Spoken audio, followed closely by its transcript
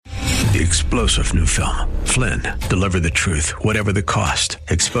The explosive new film, Flynn, deliver the truth, whatever the cost.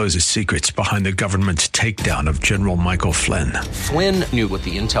 Exposes secrets behind the government's takedown of General Michael Flynn. Flynn knew what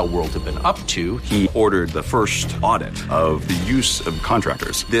the intel world had been up to. He ordered the first audit of the use of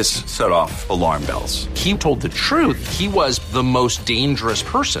contractors. This set off alarm bells. He told the truth. He was the most dangerous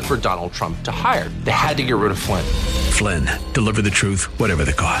person for Donald Trump to hire. They had to get rid of Flynn. Flynn, deliver the truth, whatever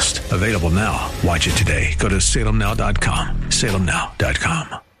the cost. Available now. Watch it today. Go to salemnow.com.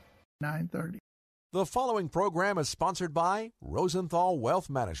 salemnow.com. 9:30. The following program is sponsored by Rosenthal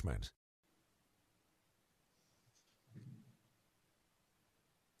Wealth Management.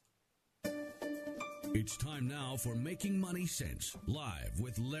 It's time now for Making Money Sense, live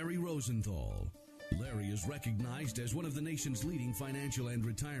with Larry Rosenthal. Larry is recognized as one of the nation's leading financial and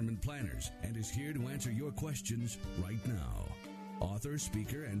retirement planners and is here to answer your questions right now. Author,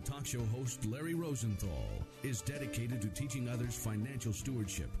 speaker, and talk show host Larry Rosenthal is dedicated to teaching others financial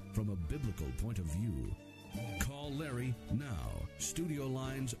stewardship from a biblical point of view. Call Larry now. Studio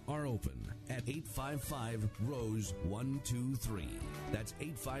lines are open at 855-ROSE-123. That's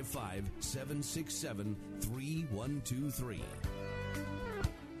 855-767-3123.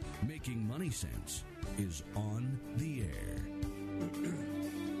 Making Money Sense is on the air.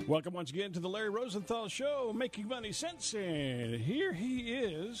 Welcome once again to the Larry Rosenthal Show, Making Money Sense. And here he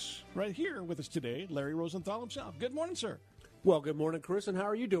is, right here with us today, Larry Rosenthal himself. Good morning, sir. Well, good morning, Chris, and how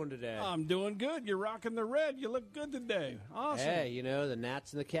are you doing today? I'm doing good. You're rocking the red. You look good today. Awesome. Hey, you know, the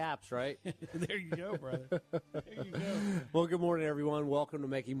gnats and the caps, right? There you go, brother. There you go. Well, good morning, everyone. Welcome to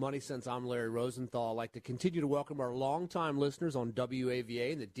Making Money Sense. I'm Larry Rosenthal. I'd like to continue to welcome our longtime listeners on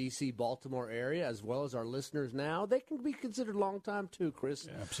WAVA in the D.C., Baltimore area, as well as our listeners now. They can be considered longtime, too, Chris.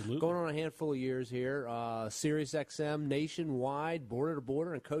 Yeah, absolutely. Going on a handful of years here. Sirius XM, nationwide, border to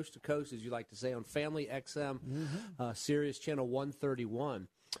border, and coast to coast, as you like to say, on Family XM, Sirius Channel 131.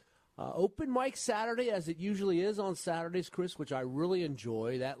 Open mic Saturday, as it usually is on Saturdays, Chris, which I really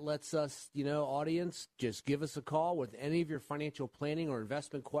enjoy. That lets us, audience, just give us a call with any of your financial planning or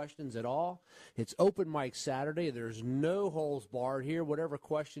investment questions at all. It's Open mic Saturday. There's no holes barred here. Whatever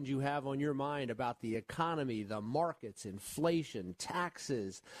questions you have on your mind about the economy, the markets, inflation,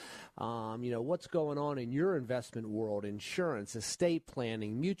 taxes, what's going on in your investment world, insurance, estate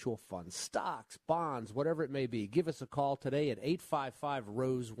planning, mutual funds, stocks, bonds, whatever it may be. Give us a call today at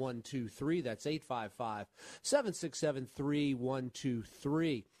 855-ROSE-123. That's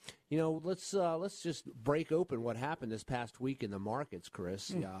 855-767-3123. Let's just break open what happened this past week in the markets,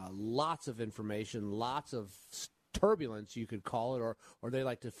 Chris. Lots of information, lots of turbulence, you could call it, or they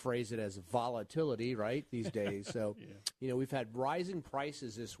like to phrase it as volatility, right, these days. So, we've had rising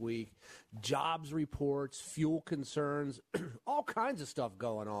prices this week, jobs reports, fuel concerns, all kinds of stuff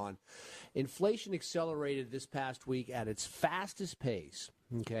going on. Inflation accelerated this past week at its fastest pace,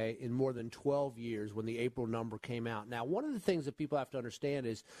 in more than 12 years when the April number came out. Now, one of the things that people have to understand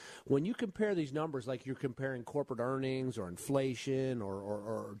is when you compare these numbers, like you're comparing corporate earnings or inflation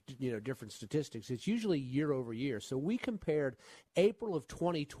or different statistics, it's usually year over year. So we compared April of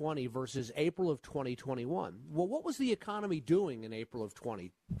 2020 versus April of 2021. Well, what was the economy doing in April of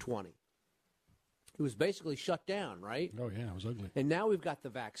 2020? It was basically shut down, right? Oh, yeah, it was ugly. And now we've got the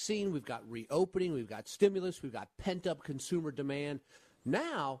vaccine, we've got reopening, we've got stimulus, we've got pent-up consumer demand.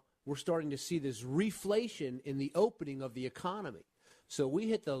 Now we're starting to see this reflation in the opening of the economy. So we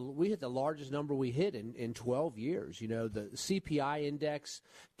hit the largest number we hit in 12 years. The CPI index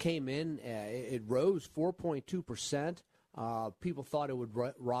came in, it rose 4.2%. People thought it would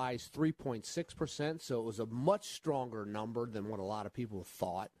rise 3.6%, so it was a much stronger number than what a lot of people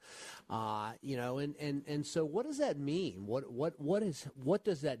thought. And so what does that mean? What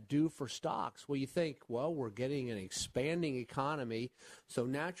does that do for stocks? Well, you think, we're getting an expanding economy, so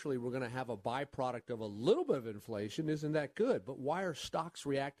naturally we're going to have a byproduct of a little bit of inflation. Isn't that good? But why are stocks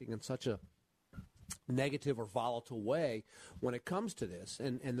reacting in such a negative or volatile way when it comes to this?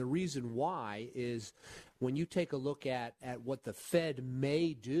 And the reason why is when you take a look at what the Fed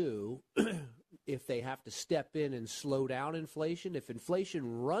may do if they have to step in and slow down inflation, if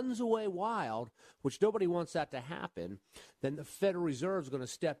inflation runs away wild, which nobody wants that to happen, then the Federal Reserve is going to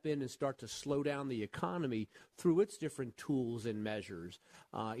step in and start to slow down the economy through its different tools and measures,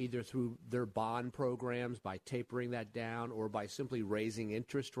 either through their bond programs by tapering that down or by simply raising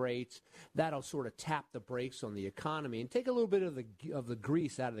interest rates. That'll sort of tap the brakes on the economy and take a little bit of the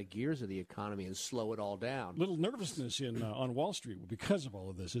grease out of the gears of the economy and slow it all down. Little nervousness on Wall Street because of all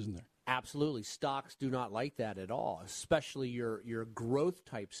of this, isn't there? Absolutely. Stocks do not like that at all, especially your growth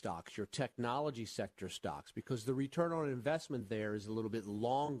type stocks, your technology sector stocks, because the return on investment there is a little bit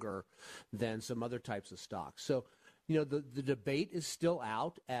longer than some other types of stocks. So, the debate is still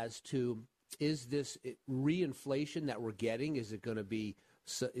out as to, is this reinflation that we're getting, is it going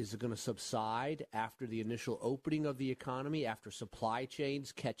to subside after the initial opening of the economy, after supply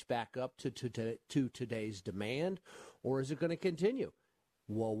chains catch back up to today's demand, or is it going to continue?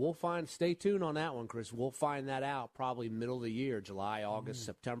 Well, we'll find. Stay tuned on that one, Chris. We'll find that out probably middle of the year, July, August,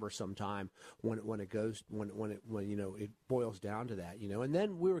 September, sometime when it boils down to that. And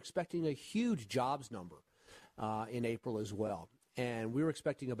then we were expecting a huge jobs number in April as well, and we were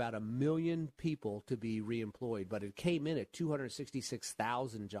expecting about 1 million people to be reemployed, but it came in at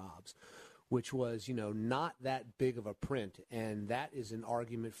 266,000 jobs, which was not that big of a print, and that is an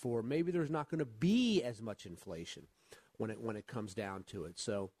argument for maybe there's not going to be as much inflation when it comes down to it.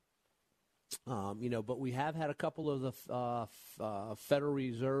 So, but we have had a couple of the Federal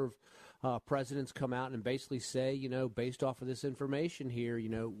Reserve presidents come out and basically say, based off of this information here,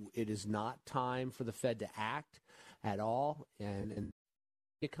 it is not time for the Fed to act at all, and the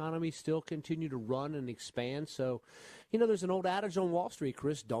economy still continue to run and expand. So, there's an old adage on Wall Street,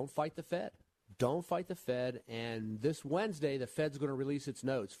 Chris, don't fight the Fed. Don't fight the Fed, and this Wednesday, the Fed's going to release its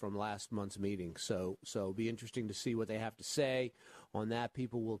notes from last month's meeting. So it'll be interesting to see what they have to say on that.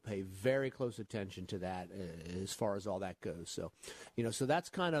 People will pay very close attention to that as far as all that goes. So, so that's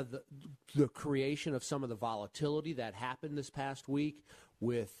kind of the creation of some of the volatility that happened this past week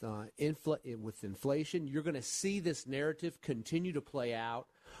with inflation. You're going to see this narrative continue to play out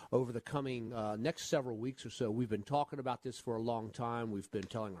over the coming next several weeks or so. We've been talking about this for a long time. We've been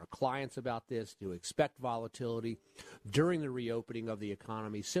telling our clients about this, to expect volatility during the reopening of the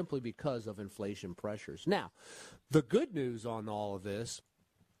economy simply because of inflation pressures. Now, the good news on all of this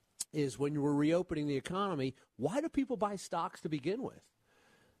is when you were reopening the economy, why do people buy stocks to begin with?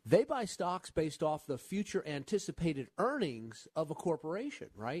 They buy stocks based off the future anticipated earnings of a corporation,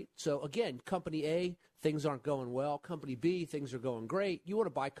 right? So, again, Company A, things aren't going well. Company B, things are going great. You want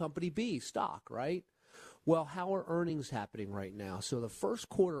to buy Company B stock, right? Well, how are earnings happening right now? So the first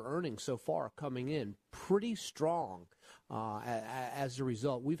quarter earnings so far are coming in pretty strong. As a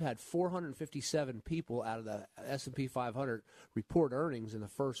result, we've had 457 people out of the S&P 500 report earnings in the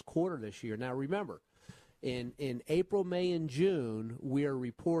first quarter this year. Now, remember, in April, May, and June, we are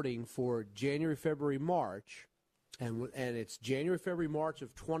reporting for January, February, March, and it's January, February, March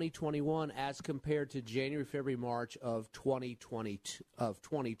of 2021 as compared to January, February, March of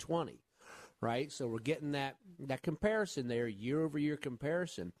 2020, right? So we're getting that comparison there, year-over-year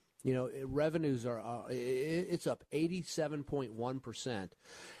comparison. Revenues are it's up 87.1%.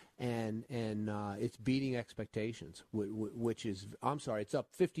 And it's beating expectations, which is, it's up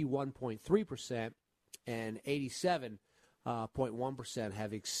 51.3%. And 87.1%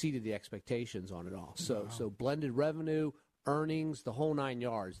 have exceeded the expectations on it all. So, So blended revenue, earnings, the whole 9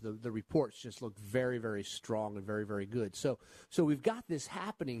 yards. The reports just look very, very strong and very, very good. So we've got this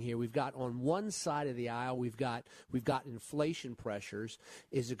happening here. We've got on one side of the aisle, we've got inflation pressures.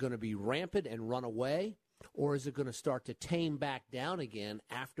 Is it going to be rampant and run away? Or is it going to start to tame back down again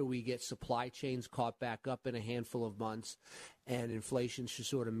after we get supply chains caught back up in a handful of months and inflation should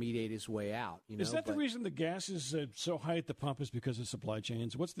sort of mediate its way out? Is that the reason the gas is so high at the pump, is because of supply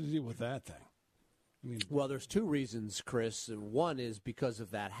chains? What's the deal with that thing? Well, there's two reasons, Chris. One is because of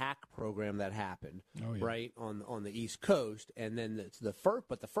that hack program that happened, right, on the East Coast. And then the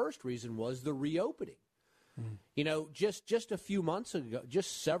first reason was the reopening. Just a few months ago,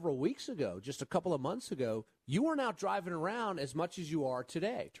 just several weeks ago, just a couple of months ago, you weren't out driving around as much as you are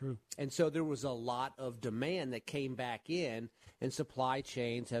today. True. And so there was a lot of demand that came back in, and supply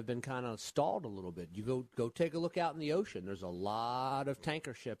chains have been kind of stalled a little bit. You go take a look out in the ocean. There's a lot of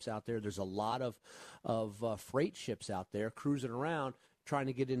tanker ships out there. There's a lot of freight ships out there cruising around trying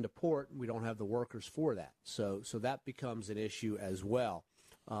to get into port. We don't have the workers for that. So that becomes an issue as well.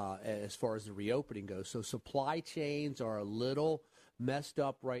 As far as the reopening goes. So supply chains are a little messed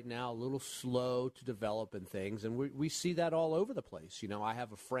up right now, a little slow to develop and things, and we see that all over the place. I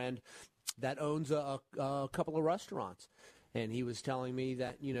have a friend that owns a couple of restaurants, and he was telling me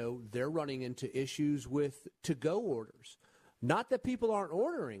that, they're running into issues with to-go orders. Not that people aren't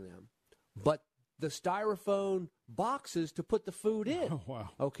ordering them, but the styrofoam boxes to put the food in. Oh, wow.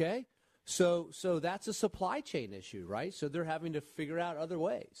 Okay? So that's a supply chain issue, right? So they're having to figure out other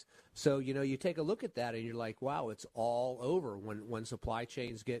ways. So, you take a look at that and you're like, wow, it's all over when supply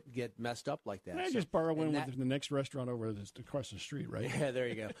chains get messed up like that. I just borrow one with the next restaurant over across the street, right? Yeah, there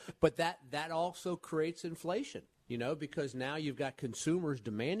you go. But that also creates inflation. because now you've got consumers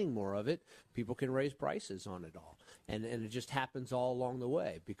demanding more of it. People can raise prices on it all. And it just happens all along the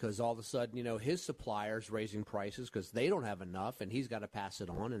way because all of a sudden, his supplier's raising prices because they don't have enough and he's got to pass it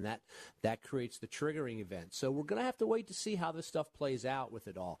on, and that creates the triggering event. So we're going to have to wait to see how this stuff plays out with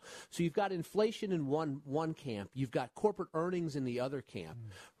it all. So you've got inflation in one camp, you've got corporate earnings in the other camp,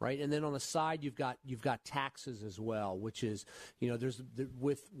 right? And then on the side you've got taxes as well, which is, there's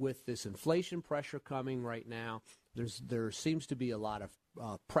with this inflation pressure coming right now, there seems to be a lot of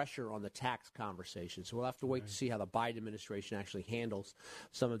pressure on the tax conversation. So we'll have to wait to see how the Biden administration actually handles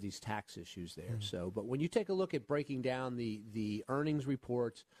some of these tax issues there. So, but when you take a look at breaking down the earnings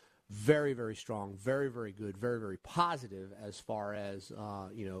reports, very, very strong, very, very good, very, very positive as far as,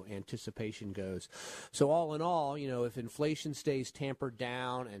 anticipation goes. So all in all, if inflation stays tampered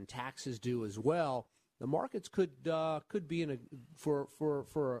down and taxes do as well, the markets could be in for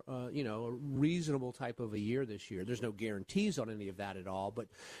a reasonable type of a year this year. There's no guarantees on any of that at all, but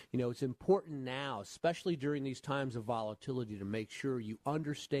it's important now, especially during these times of volatility, to make sure you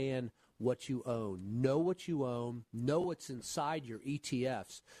understand what you own. Know what you own. Know what's inside your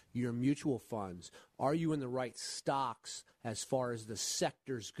ETFs, your mutual funds. Are you in the right stocks as far as the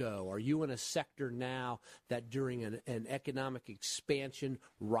sectors go? Are you in a sector now that during an economic expansion,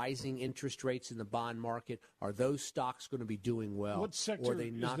 rising interest rates in the bond market, are those stocks going to be doing well? What sector or are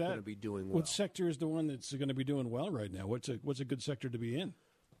they not going to be doing well? What sector is the one that's going to be doing well right now? What's a good sector to be in?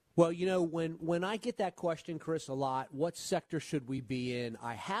 Well, when I get that question, Chris, a lot, what sector should we be in?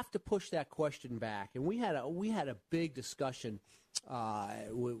 I have to push that question back, and we had a big discussion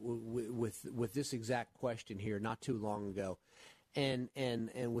with this exact question here not too long ago, and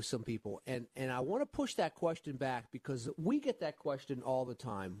with some people, and I want to push that question back because we get that question all the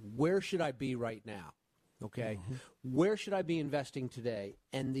time. Where should I be right now? Okay, where should I be investing today?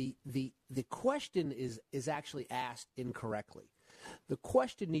 And the question is actually asked incorrectly. The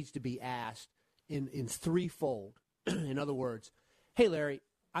question needs to be asked in threefold. In other words, hey, Larry,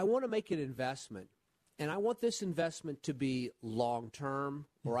 I want to make an investment, and I want this investment to be long-term,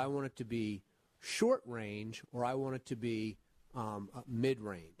 or I want it to be short-range, or I want it to be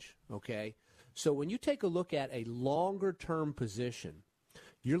mid-range, okay? So when you take a look at a longer-term position,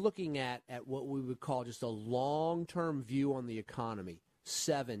 you're looking at what we would call just a long-term view on the economy,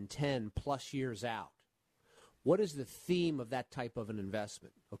 7, 10 plus years out. What is the theme of that type of an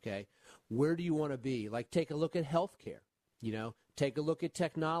investment, okay? Where do you want to be? Like, take a look at healthcare, take a look at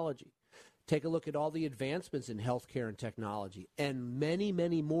technology. Take a look at all the advancements in healthcare and technology, and many,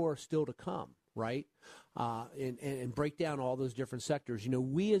 many more still to come, right? And break down all those different sectors.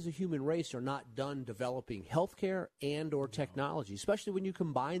 We as a human race are not done developing healthcare and or technology, especially when you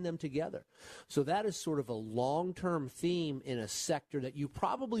combine them together. So that is sort of a long-term theme in a sector that you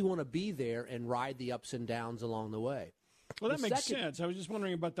probably want to be there and ride the ups and downs along the way. Well, that makes sense. I was just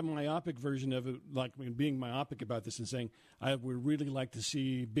wondering about the myopic version of it, like being myopic about this and saying, I would really like to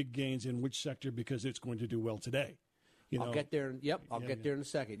see big gains in which sector because it's going to do well today. I'll get there. I'll get there in a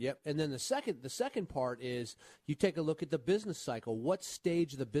second. Yep. And then the second part is you take a look at the business cycle. What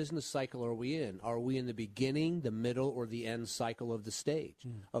stage of the business cycle are we in? Are we in the beginning, the middle, or the end cycle of the stage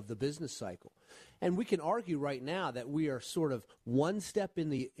of the business cycle? And we can argue right now that we are sort of one step in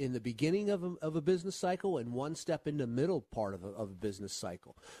the beginning of a business cycle and one step in the middle part of a business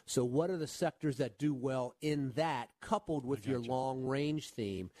cycle. So what are the sectors that do well in that, coupled with your long-range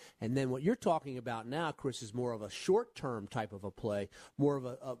theme? And then what you're talking about now, Chris, is more of a short-term type of a play, more of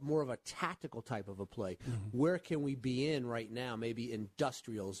a tactical type of a play. Where can we be in right now? Maybe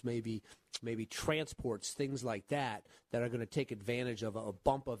industrials, maybe transports, things like that are going to take advantage of a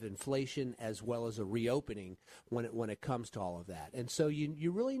bump of inflation as well as a reopening when it comes to all of that. And so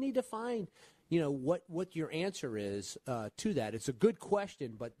you really need to find what your answer is to that. It's a good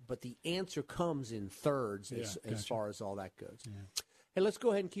question, but the answer comes in thirds as far as all that goes. Yeah. Hey, let's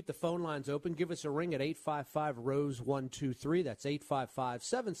go ahead and keep the phone lines open. Give us a ring at 855-ROSE-123. That's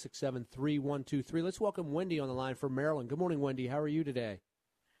 855-767-3123. Let's welcome Wendy on the line from Maryland. Good morning, Wendy. How are you today?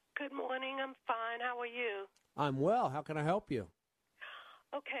 Good morning. I'm fine. How are you? I'm well. How can I help you?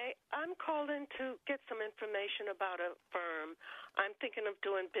 Okay. I'm calling to get some information about a firm. I'm thinking of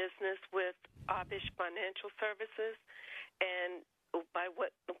doing business with Abish Financial Services, and by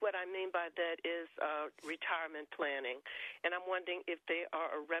what I mean by that is retirement planning. And I'm wondering if they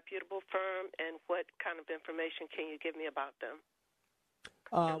are a reputable firm, and what kind of information can you give me about them?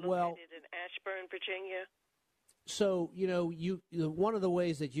 They're located in Ashburn, Virginia. So, one of the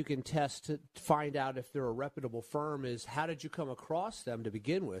ways that you can test to find out if they're a reputable firm is how did you come across them to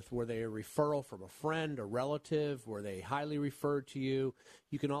begin with? Were they a referral from a friend, a relative? Were they highly referred to you?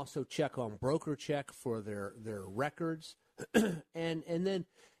 You can also check on BrokerCheck for their records. and then,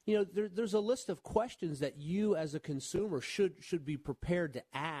 there's a list of questions that you as a consumer should be prepared to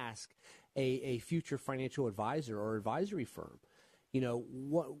ask a future financial advisor or advisory firm. How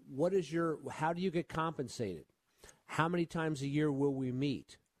do you get compensated? How many times a year will we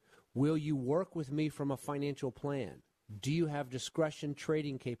meet? Will you work with me from a financial plan? Do you have discretion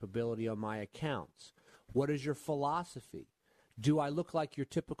trading capability on my accounts? What is your philosophy? Do I look like your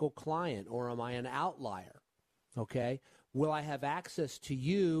typical client, or am I an outlier? Okay. Will I have access to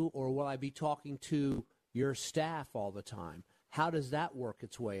you, or will I be talking to your staff all the time? How does that work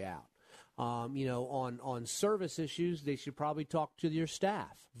its way out? On service issues, they should probably talk to your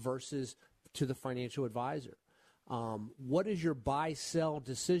staff versus to the financial advisor. What is your buy-sell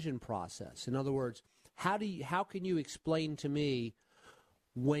decision process? In other words, how can you explain to me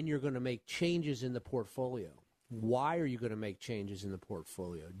when you're going to make changes in the portfolio? Why are you going to make changes in the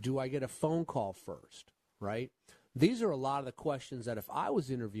portfolio? Do I get a phone call first, right? These are a lot of the questions that if I was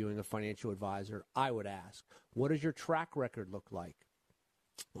interviewing a financial advisor, I would ask. What does your track record look like?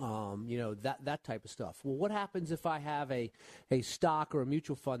 That type of stuff. Well, what happens if I have a stock or a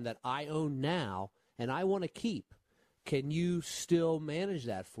mutual fund that I own now and I want to keep? Can you still manage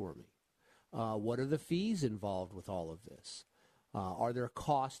that for me? What are the fees involved with all of this? Are there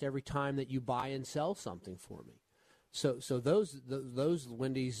costs every time that you buy and sell something for me? So those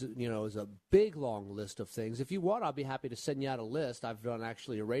Wendy's, is a big long list of things. If you want, I'll be happy to send you out a list. I've done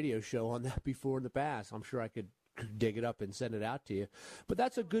actually a radio show on that before in the past. I'm sure I could dig it up and send it out to you. But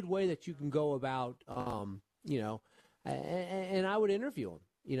that's a good way that you can go about, and I would interview them.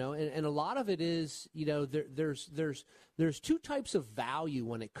 And a lot of it is, there's two types of value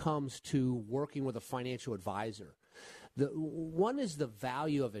when it comes to working with a financial advisor. The one is the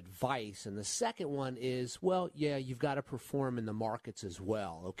value of advice, and the second one is, you've got to perform in the markets as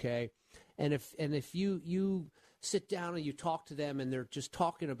well, okay? And if you sit down and you talk to them and they're just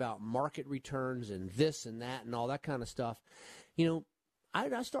talking about market returns and this and that and all that kind of stuff,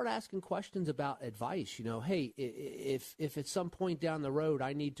 I start asking questions about advice. Hey, if at some point down the road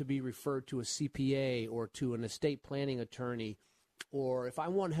I need to be referred to a CPA or to an estate planning attorney, or if I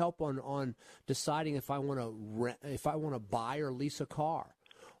want help on deciding if I want to buy or lease a car,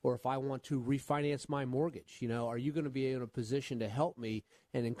 or if I want to refinance my mortgage, are you going to be in a position to help me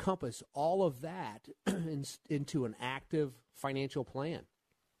and encompass all of that into an active financial plan?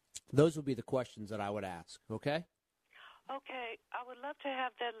 Those would be the questions that I would ask, okay? Okay. I would love to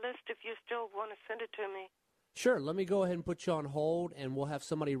have that list if you still want to send it to me. Sure. Let me go ahead and put you on hold, and we'll have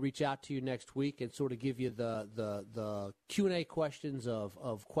somebody reach out to you next week and sort of give you the Q&A questions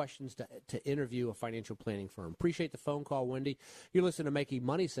of questions to interview a financial planning firm. Appreciate the phone call, Wendy. You're listening to Making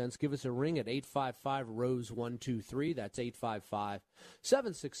Money Sense. Give us a ring at 855-ROSE-123. That's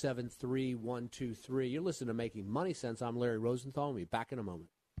 855-767-3123. You're listening to Making Money Sense. I'm Larry Rosenthal. We'll be back in a moment.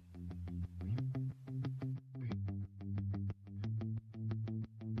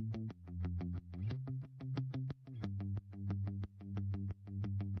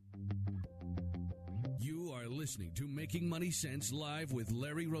 Listening to Making Money Sense live with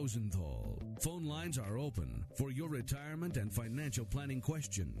Larry Rosenthal. Phone lines are open for your retirement and financial planning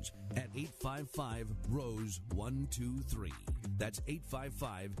questions at 855-ROSE-123. That's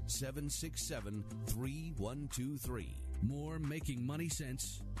 855-767-3123. More Making Money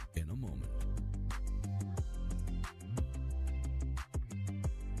Sense in a moment.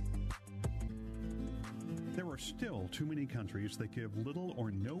 There are still too many countries that give little or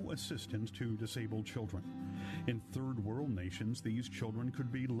no assistance to disabled children. In third world nations, these children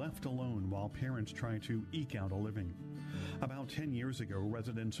could be left alone while parents try to eke out a living. About 10 years ago,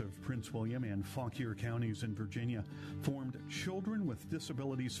 residents of Prince William and Fauquier counties in Virginia formed Children with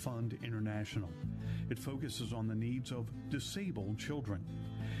Disabilities Fund International. It focuses on the needs of disabled children.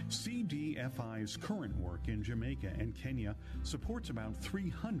 CDFI's current work in Jamaica and Kenya supports about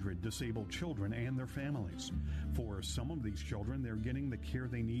 300 disabled children and their families. For some of these children, they're getting the care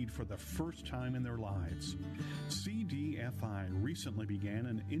they need for the first time in their lives. CDFI recently began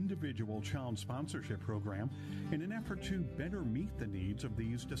an individual child sponsorship program in an effort to better meet the needs of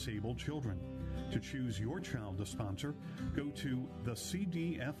these disabled children. To choose your child to sponsor, go to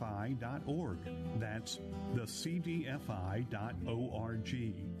thecdfi.org. That's thecdfi.org.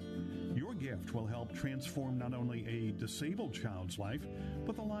 Your gift will help transform not only a disabled child's life,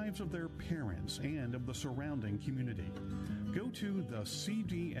 but the lives of their parents and of the surrounding community. Go to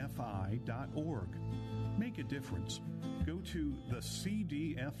thecdfi.org. Make a difference. Go to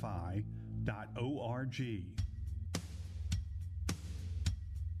thecdfi.org.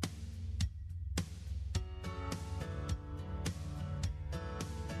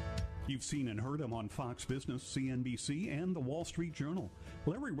 You've seen and heard him on Fox Business, CNBC, and the Wall Street Journal.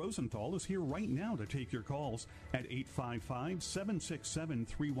 Larry Rosenthal is here right now to take your calls at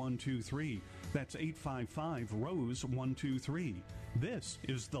 855-767-3123. That's 855-ROSE-123. This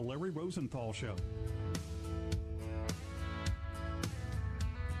is the Larry Rosenthal Show.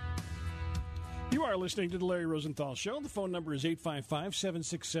 You are listening to the Larry Rosenthal Show. The phone number is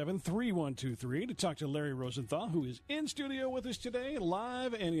 855-767-3123 to talk to Larry Rosenthal, who is in studio with us today,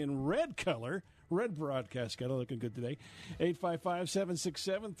 live and in red color. Red broadcast color, looking good today.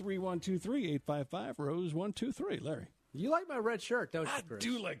 855-767-3123, 855-ROSE-123. Larry. You like my red shirt, don't you, Chris? I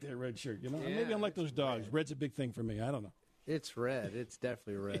do like that red shirt. You know, Yeah, maybe I'm like those dogs. red. Red's a big thing for me. I don't know. It's red. It's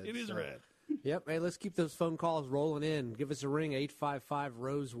definitely red. It is red. Yep. Hey, let's keep those phone calls rolling in. Give us a ring,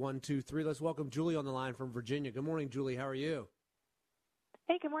 855-ROSE-123. Let's welcome Julie on the line from Virginia. Good morning, Julie. How are you?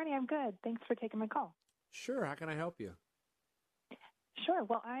 Hey, good morning. I'm good. Thanks for taking my call. Sure. How can I help you? Sure.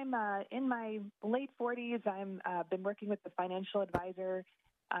 Well, I'm in my late 40s. I've been working with the financial advisor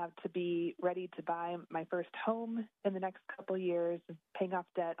to be ready to buy my first home in the next couple of years, paying off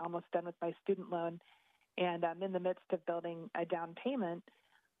debt, almost done with my student loan. And I'm in the midst of building a down payment.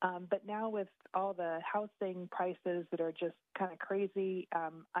 But now with all the housing prices that are just kind of crazy,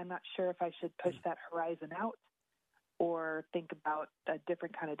 I'm not sure if I should push that horizon out or think about a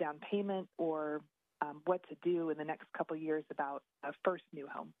different kind of down payment or what to do in the next couple of years about a first new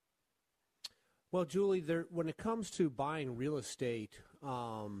home. Well, Julie, when it comes to buying real estate,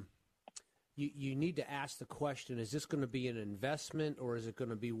 you need to ask the question, is this going to be an investment or is it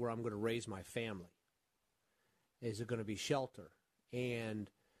going to be where I'm going to raise my family? Is it going to be shelter? And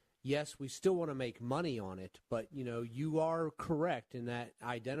yes, we still want to make money on it, but, you know, you are correct in that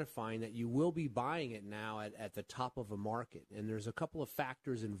identifying that you will be buying it now at the top of a market. And there's a couple of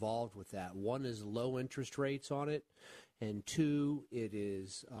factors involved with that. One is low interest rates on it, and two, it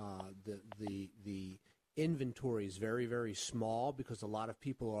is the inventory is very, very small because a lot of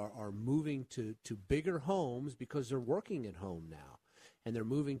people are moving to bigger homes because they're working at home now, and they're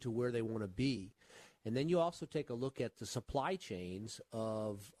moving to where they want to be. And then you also take a look at the supply chains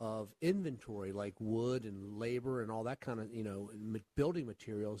of inventory, like wood and labor and all that kind of, you know, building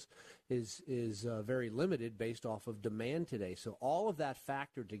materials is very limited based off of demand today. So all of that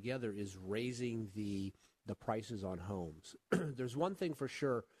factored together is raising the prices on homes. There's one thing for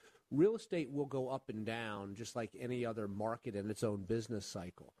sure. Real estate will go up and down just like any other market in its own business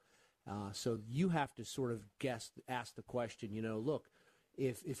cycle. So you have to sort of ask the question, you know, look,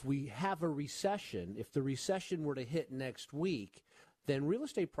 if we have a recession, if the recession were to hit next week, then real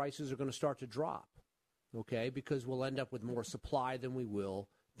estate prices are going to start to drop, okay, because we'll end up with more supply than we will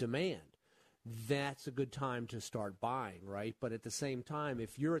demand. That's a good time to start buying, right? But at the same time,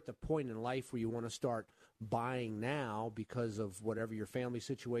 if you're at the point in life where you want to start buying now because of whatever your family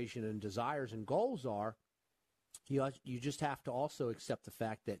situation and desires and goals are, you just have to also accept the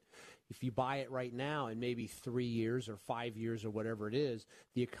fact that if you buy it right now and maybe 3 years or 5 years or whatever it is,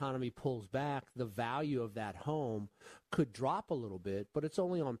 the economy pulls back, the value of that home could drop a little bit, but it's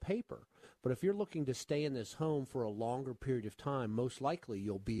only on paper. But if you're looking to stay in this home for a longer period of time, most likely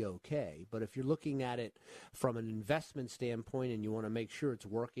you'll be okay. But if you're looking at it from an investment standpoint and you want to make sure it's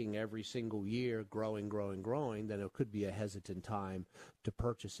working every single year, growing, then it could be a hesitant time to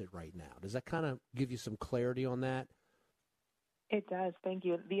purchase it right now. Does that kind of give you some clarity on that? It does. Thank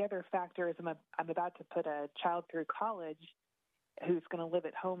you. The other factor is I'm about to put a child through college who's going to live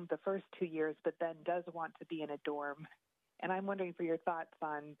at home the first 2 years, but then does want to be in a dorm. And I'm wondering for your thoughts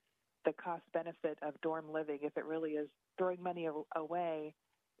on the cost benefit of dorm living, if it really is throwing money away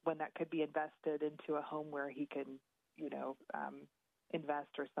when that could be invested into a home where he can, you know,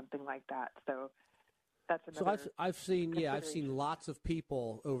 invest or something like that. So that's another. So I've seen lots of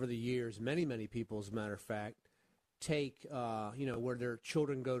people over the years, many people, as a matter of fact, take, where their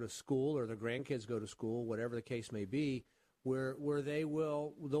children go to school or their grandkids go to school, whatever the case may be, where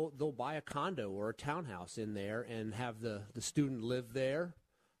they'll buy a condo or a townhouse in there and have the student live there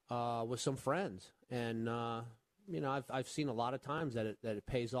with some friends. And, I've seen a lot of times that it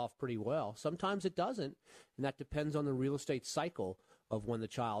pays off pretty well. Sometimes it doesn't, and that depends on the real estate cycle of when the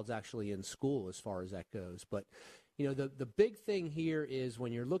child's actually in school as far as that goes. But, you know, the big thing here is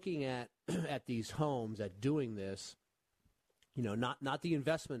when you're looking at these homes, at doing this, you know, not the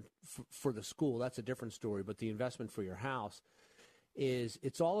investment for the school, that's a different story, but the investment for your house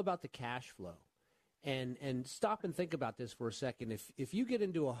it's all about the cash flow. And stop and think about this for a second. If you get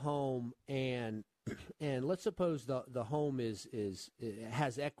into a home and let's suppose the home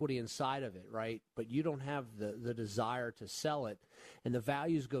has equity inside of it, right? But you don't have the desire to sell it, and the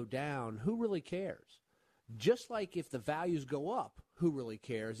values go down, who really cares? Just like if the values go up, who really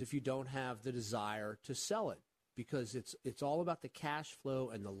cares if you don't have the desire to sell it? Because it's all about the cash flow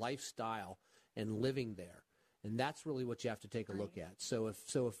and the lifestyle and living there. And that's really what you have to take a look at. So if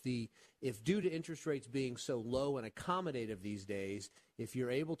due to interest rates being so low and accommodative these days, if you're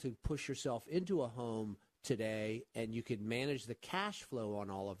able to push yourself into a home today and you can manage the cash flow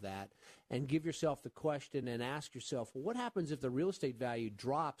on all of that and give yourself the question and ask yourself, well, what happens if the real estate value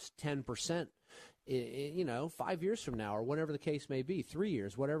drops 10%, 5 years from now, or whatever the case may be, 3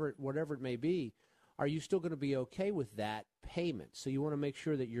 years, whatever it may be, are you still going to be okay with that payment? So you want to make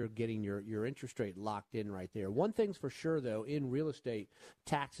sure that you're getting your interest rate locked in right there. One thing's for sure, though, in real estate,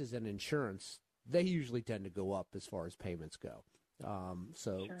 taxes and insurance, they usually tend to go up as far as payments go.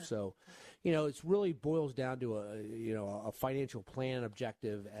 So, it's really boils down to a financial plan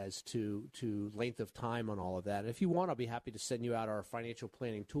objective as to length of time on all of that. And if you want, I'll be happy to send you out our financial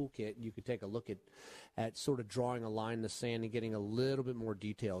planning toolkit, and you can take a look at sort of drawing a line in the sand and getting a little bit more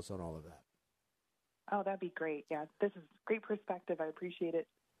details on all of that. Oh, that'd be great. Yeah, this is great perspective. I appreciate it.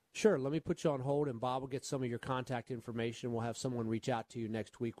 Sure. Let me put you on hold, and Bob will get some of your contact information. We'll have someone reach out to you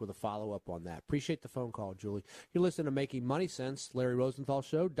next week with a follow-up on that. Appreciate the phone call, Julie. You're listening to Making Money Sense, Larry Rosenthal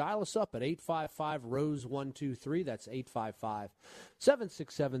Show. Dial us up at 855-ROSE-123. That's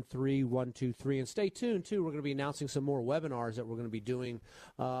 855-767-3123. And stay tuned, too. We're going to be announcing some more webinars that we're going to be doing.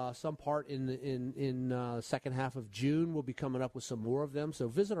 Some part in the second half of June. We'll be coming up with some more of them. So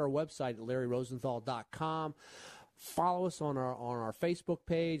visit our website at LarryRosenthal.com. Follow us on our Facebook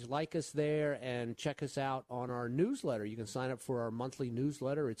page, like us there, and check us out on our newsletter. You can sign up for our monthly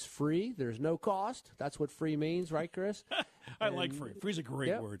newsletter. It's free. There's no cost. That's what free means, right, Chris? I like free. Free's a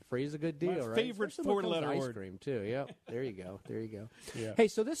great word. Free is a good deal, My right? favorite four-letter word. Ice cream, too. Yep. There you go. There you go. Yeah. Hey,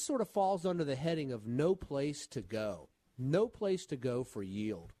 so this sort of falls under the heading of no place to go. No place to go for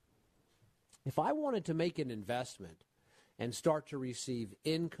yield. If I wanted to make an investment and start to receive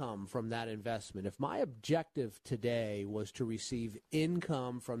income from that investment, if my objective today was to receive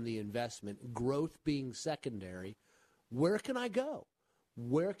income from the investment, growth being secondary, where can I go?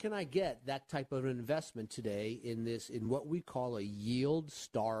 Where can I get that type of investment today in what we call a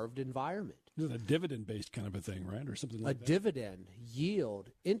yield-starved environment? A dividend-based kind of a thing, right, or something like that? A dividend,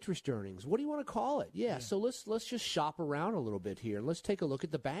 yield, interest earnings. What do you want to call it? Yeah. So let's just shop around a little bit here. Let's take a look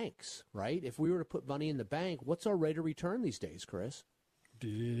at the banks, right? If we were to put money in the bank, what's our rate of return these days, Chris?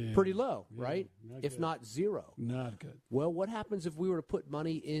 Pretty low, right? If not zero. Not good. Well, what happens if we were to put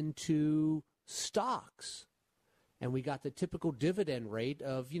money into stocks and we got the typical dividend rate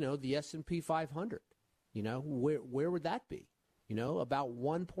of, the S&P 500? Where would that be? About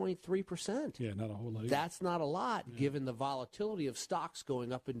 1.3%. Yeah, not a whole lot. That's not a lot given the volatility of stocks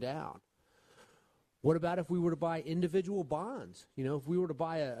going up and down. What about if we were to buy individual bonds? If we were to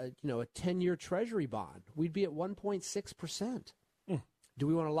buy a 10-year Treasury bond, we'd be at 1.6%. Do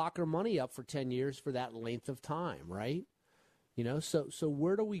we want to lock our money up for 10 years for that length of time, right? So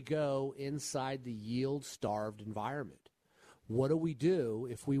where do we go inside the yield-starved environment? What do we do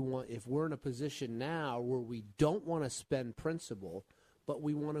if we're in a position now where we don't want to spend principal, but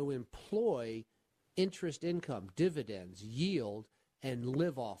we want to employ interest income, dividends, yield, and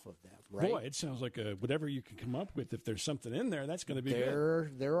live off of them, right? Boy, it sounds like whatever you can come up with. If there's something in there, that's going to be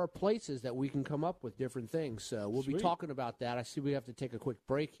good. There are places that we can come up with different things. So we'll be talking about that. I see we have to take a quick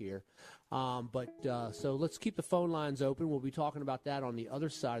break here. So let's keep the phone lines open. We'll be talking about that on the other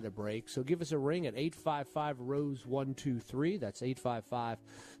side of the break. So give us a ring at 855-ROSE-123. That's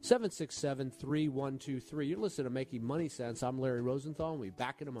 855-767-3123. You're listening to Making Money Sense. I'm Larry Rosenthal, and we'll be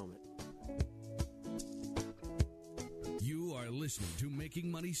back in a moment. You are listening to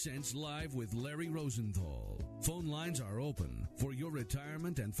Making Money Sense live with Larry Rosenthal. Phone lines are open for your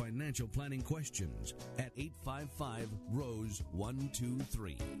retirement and financial planning questions at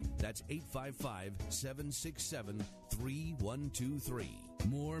 855-ROSE-123. That's 855-767-3123.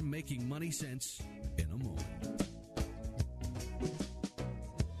 More Making Money Sense in a moment.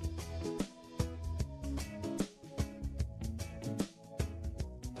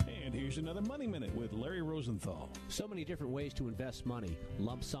 Here's another Money Minute with Larry Rosenthal. So many different ways to invest money.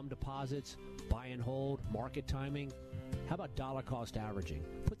 Lump sum deposits, buy and hold, market timing. How about dollar cost averaging?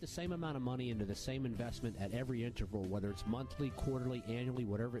 Put the same amount of money into the same investment at every interval, whether it's monthly, quarterly, annually,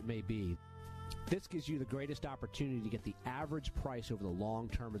 whatever it may be. This gives you the greatest opportunity to get the average price over the long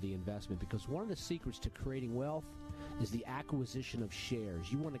term of the investment, because one of the secrets to creating wealth is the acquisition of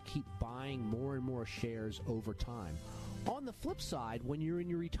shares. You want to keep buying more and more shares over time. On the flip side, when you're in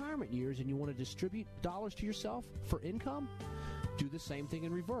your retirement years and you want to distribute dollars to yourself for income, do the same thing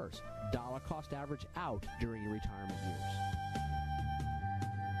in reverse. Dollar cost average out during your retirement years.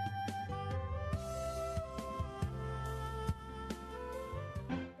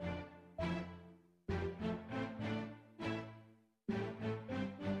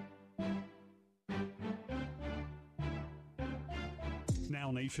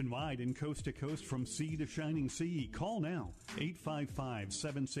 Now nationwide and coast to coast from sea to shining sea. Call now,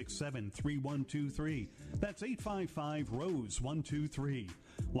 855-767-3123. That's 855-ROSE-123.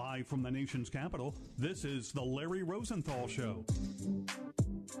 Live from the nation's capital, this is The Larry Rosenthal Show.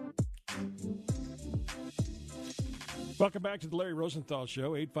 Welcome back to the Larry Rosenthal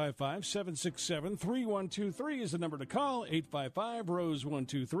Show. 855-767-3123 is the number to call.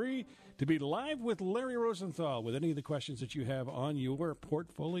 855-ROSE-123 to be live with Larry Rosenthal with any of the questions that you have on your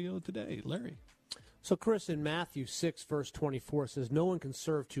portfolio today. Larry. So, Chris, in Matthew 6, verse 24, says, "No one can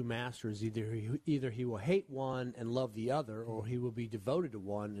serve two masters. Either he will hate one and love the other, or he will be devoted to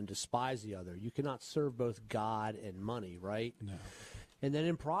one and despise the other." You cannot serve both God and money, right? No. And then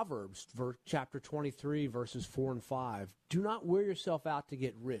in Proverbs, chapter 23, verses 4 and 5, "Do not wear yourself out to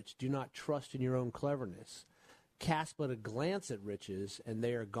get rich. Do not trust in your own cleverness. Cast but a glance at riches, and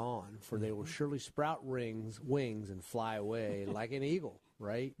they are gone, for they will surely sprout wings and fly away like an eagle,"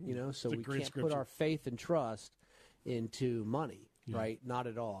 right? You know, so we can't put our faith and trust into money, right? Not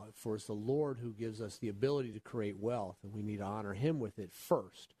at all. For it's the Lord who gives us the ability to create wealth, and we need to honor him with it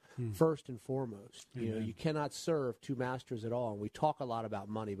first and foremost. Amen. You know, you cannot serve two masters at all. And we talk a lot about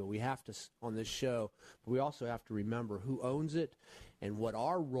money, but we have to, on this show, but we also have to remember who owns it and what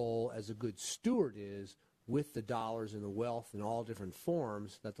our role as a good steward is with the dollars and the wealth in all different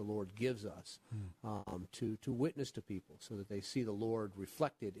forms that the Lord gives us to witness to people so that they see the Lord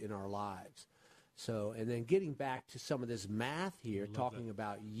reflected in our lives. So, and then getting back to some of this math here, talking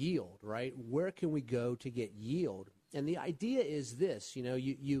about yield, right? Where can we go to get yield? And the idea is this, you know,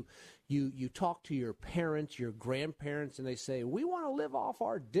 you talk to your parents, your grandparents, and they say, "We want to live off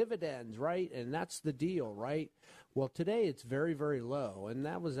our dividends," right? And that's the deal, right? Well, today it's very, very low, and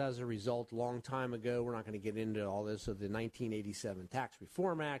that was as a result a long time ago. We're not going to get into all this of the 1987 Tax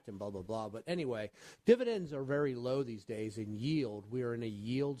Reform Act and blah, blah, blah. But anyway, dividends are very low these days in yield. We are in a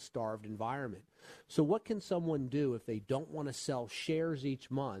yield-starved environment. So what can someone do if they don't want to sell shares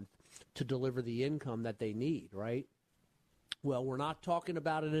each month to deliver the income that they need, right? Well, we're not talking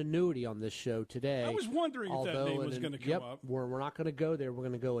about an annuity on this show today. I was wondering if that name was going to come up. We're not going to go there. We're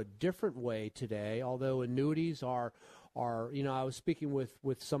going to go a different way today, although annuities are you know, I was speaking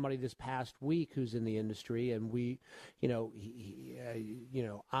with somebody this past week who's in the industry, and we, you know,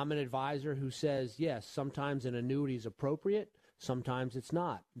 I'm an advisor who says, yes, sometimes an annuity is appropriate. Sometimes it's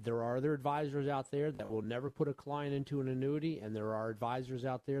not. There are other advisors out there that will never put a client into an annuity, and there are advisors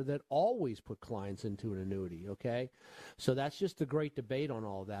out there that always put clients into an annuity, okay? So that's just a great debate on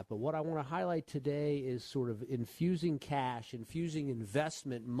all of that. But what I want to highlight today is sort of infusing cash, infusing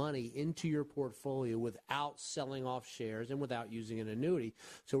investment money into your portfolio without selling off shares and without using an annuity.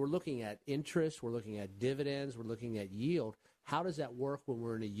 So we're looking at interest, we're looking at dividends, we're looking at yield. How does that work when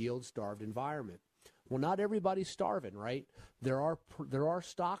we're in a yield-starved environment? Well, not everybody's starving, right? There are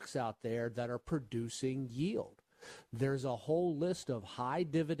stocks out there that are producing yield. There's a whole list of high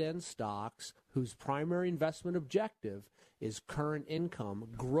dividend stocks whose primary investment objective is current income.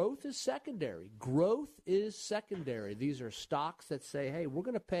 Growth is secondary. Growth is secondary. These are stocks that say, hey, we're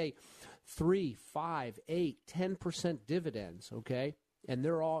going to pay 3, 5, 8, 10% dividends, okay? And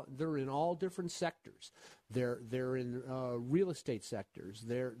they're in all different sectors. They're in real estate sectors.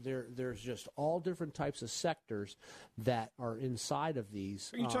 There's just all different types of sectors that are inside of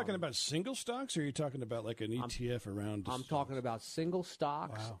these. Are you talking about single stocks, or are you talking about like an ETF around? I'm talking about single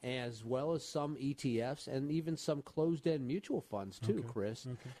stocks, as well as some ETFs and even some closed-end mutual funds too, Chris.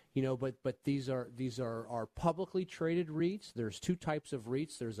 Okay. You know, but these are publicly traded REITs. There's two types of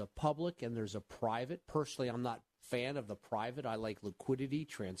REITs. There's a public and there's a private. Personally, I'm not fan of the private. I like liquidity,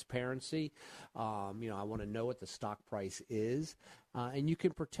 transparency. You know, I want to know what the stock price is, and you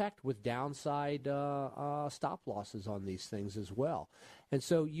can protect with downside stop losses on these things as well. And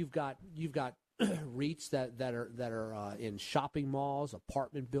so you've got REITs that are in shopping malls,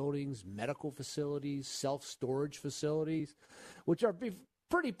 apartment buildings, medical facilities, self-storage facilities, which are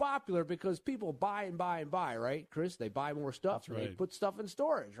pretty popular because people buy and buy and buy, right, Chris? They buy more stuff. That's right. They put stuff in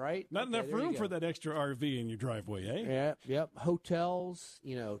storage, right? Not enough room for that extra RV in your driveway, eh? Yeah, yep. Hotels,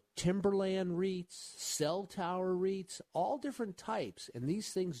 timberland REITs, cell tower REITs, all different types. And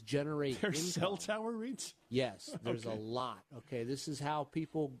these things generate There's income. cell tower REITs? Yes, there's a lot. Okay, this is how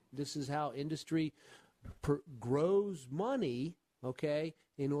industry grows money, okay,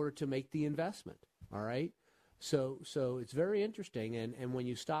 in order to make the investment, all right? So it's very interesting, and when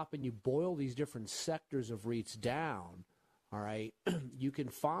you stop and you boil these different sectors of REITs down, all right, you can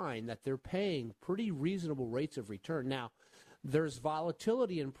find that they're paying pretty reasonable rates of return. Now, there's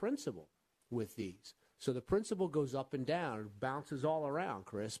volatility in principal with these. So the principal goes up and down, it bounces all around,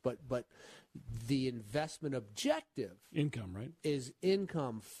 Chris, but the investment objective income, right? Is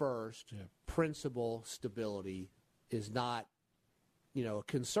income first. Yeah. Principal stability is not, a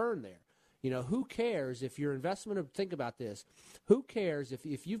concern there. Who cares if your investment, think about this, who cares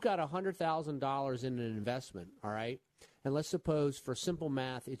if you've got $100,000 in an investment, all right, and let's suppose for simple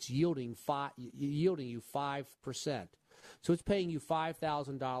math it's yielding you 5%. So it's paying you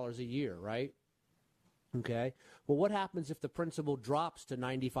 $5,000 a year, right? Okay. Well, what happens if the principal drops to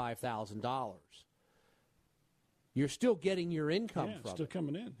 $95,000? You're still getting your income from it's still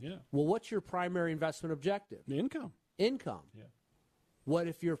coming in, yeah. Well, what's your primary investment objective? The income. Income. Yeah. What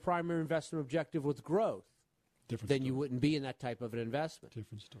if your primary investment objective was growth? Different then story. You wouldn't be in that type of an investment.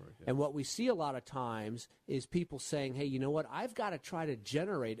 Different story. Yeah. And what we see a lot of times is people saying, hey, you know what, I've got to try to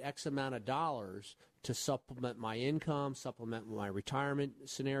generate X amount of dollars to supplement my income, supplement my retirement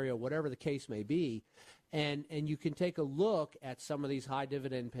scenario, whatever the case may be. And you can take a look at some of these high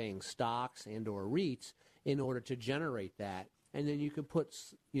dividend paying stocks and or REITs in order to generate that. And then you can put,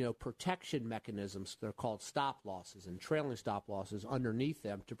 protection mechanisms. They're called stop losses and trailing stop losses underneath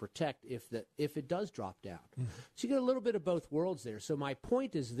them to protect if it does drop down. Mm-hmm. So you get a little bit of both worlds there. So my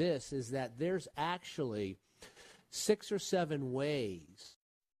point is that there's actually 6 or 7 ways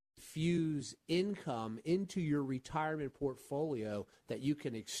fuse income into your retirement portfolio that you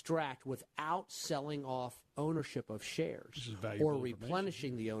can extract without selling off ownership of shares or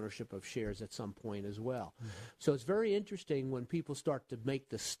replenishing the ownership of shares at some point as well. Mm-hmm. So it's very interesting when people start to make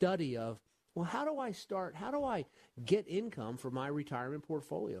the study of, well, how do I get income for my retirement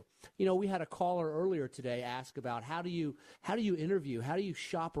portfolio? We had a caller earlier today ask about how do you interview, how do you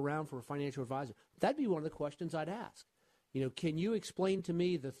shop around for a financial advisor? That'd be one of the questions I'd ask. Can you explain to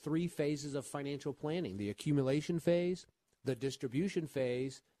me the 3 phases of financial planning, the accumulation phase, the distribution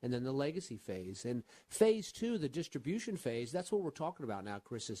phase, and then the legacy phase? And phase 2, the distribution phase, that's what we're talking about now,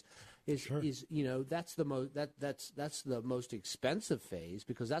 Chris, is that's the most expensive phase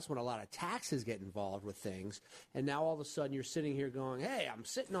because that's when a lot of taxes get involved with things. And now all of a sudden you're sitting here going, hey, I'm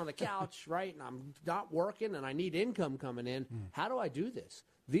sitting on the couch, right, and I'm not working and I need income coming in. How do I do this?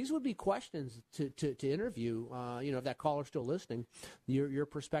 These would be questions to interview, if that caller's still listening, your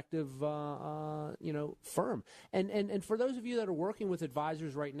prospective, firm. And for those of you that are working with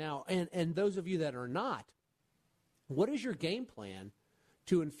advisors right now, and those of you that are not, what is your game plan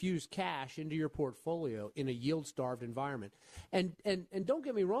to infuse cash into your portfolio in a yield-starved environment? And don't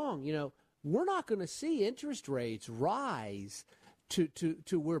get me wrong, we're not going to see interest rates rise to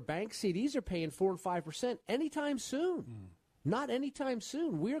where bank CDs are paying 4 and 5% anytime soon. Not anytime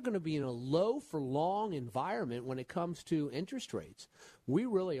soon. We're going to be in a low for long environment when it comes to interest rates. We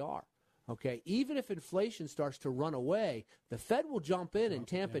really are. Okay, even if inflation starts to run away, the Fed will jump in and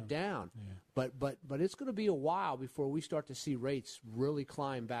tamp it down. Yeah. But it's going to be a while before we start to see rates really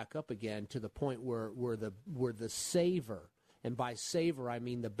climb back up again to the point where the saver, and by saver I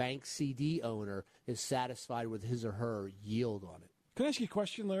mean the bank CD owner, is satisfied with his or her yield on it. Can I ask you a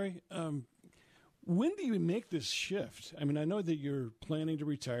question, Larry? When do you make this shift? I mean, I know that you're planning to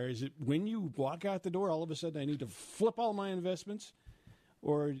retire. Is it when you walk out the door, all of a sudden I need to flip all my investments?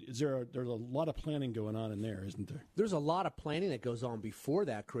 Or there's a lot of planning going on in there, isn't there? There's a lot of planning that goes on before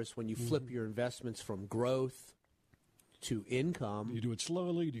that, Chris, when you flip your investments from growth to income. Do you do it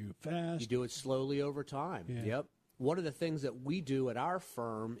slowly? Do you do it fast? You do it slowly over time. Yeah. Yep. One of the things that we do at our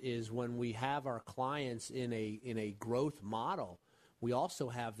firm is when we have our clients in a growth model, we also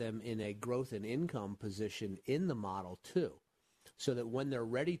have them in a growth and income position in the model too, so that when they're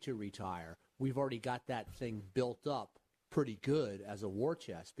ready to retire, we've already got that thing built up pretty good as a war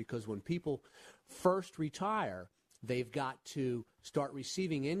chest, because when people first retire, they've got to start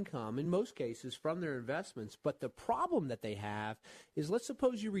receiving income, in most cases, from their investments. But the problem that they have is, let's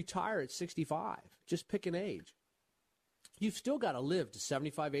suppose you retire at 65, just pick an age. You've still got to live to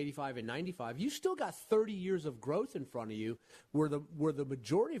 75, 85, and 95. You've still got 30 years of growth in front of you where the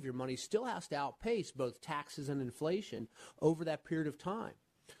majority of your money still has to outpace both taxes and inflation over that period of time.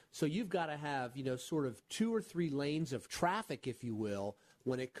 So you've got to have, sort of 2 or 3 lanes of traffic, if you will,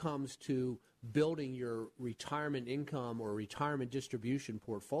 when it comes to building your retirement income or retirement distribution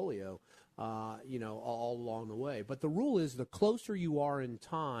portfolio, all along the way. But the rule is the closer you are in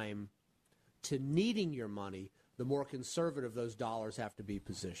time to needing your money, the more conservative those dollars have to be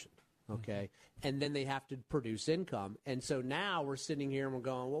positioned. Okay. And then they have to produce income. And so now we're sitting here and we're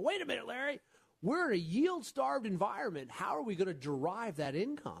going, well, wait a minute, Larry, we're in a yield-starved environment. How are we going to derive that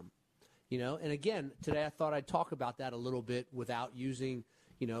income? And again, today I thought I'd talk about that a little bit without using,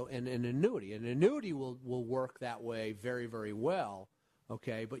 an annuity. An annuity will work that way very, very well.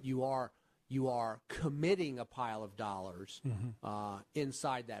 Okay. But you are committing a pile of dollars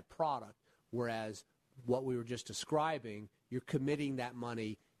inside that product. Whereas what we were just describing, you're committing that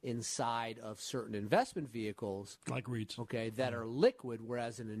money inside of certain investment vehicles, like REITs, okay, that are liquid,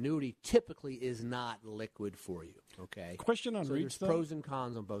 whereas an annuity typically is not liquid for you. Okay. Question on so REITs, there's though? pros and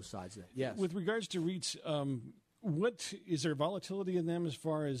cons on both sides of that. Yes. With regards to REITs, what is there volatility in them as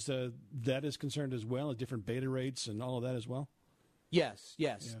far as that is concerned as well, as different beta rates and all of that as well? Yes.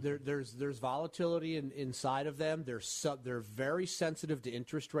 Yeah. There's volatility inside of them. They're very sensitive to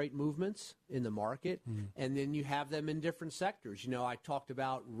interest rate movements in the market, and then you have them in different sectors. I talked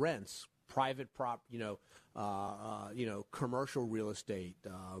about rents, private commercial real estate,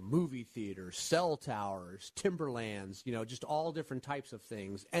 movie theaters, cell towers, timberlands. Just all different types of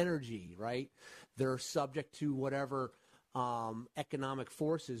things. Energy, right? They're subject to whatever economic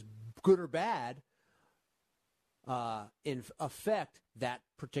forces, good or bad, in affect that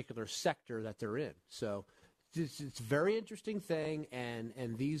particular sector that they're in. So it's a very interesting thing,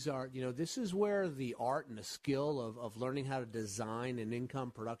 and these are, this is where the art and the skill of learning how to design an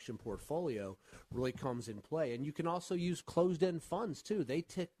income production portfolio really comes in play. And you can also use closed-end funds too. They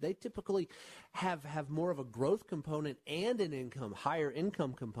typically have more of a growth component and an higher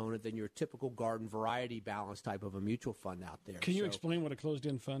income component than your typical garden variety balance type of a mutual fund out there. Can you explain what a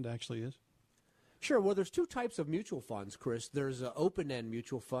closed-end fund actually is? Sure. Well, there's 2 types of mutual funds, Chris. There's an open-end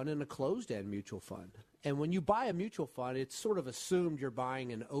mutual fund and a closed-end mutual fund. And when you buy a mutual fund, it's sort of assumed you're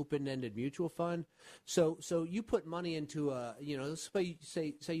buying an open-ended mutual fund. So you put money into let's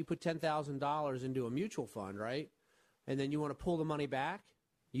say you put $10,000 into a mutual fund, right? And then you want to pull the money back.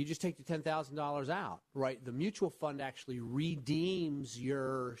 You just take the $10,000 out, right? The mutual fund actually redeems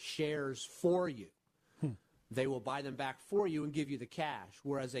your shares for you. They will buy them back for you and give you the cash.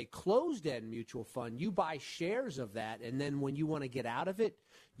 Whereas a closed-end mutual fund, you buy shares of that, and then when you want to get out of it,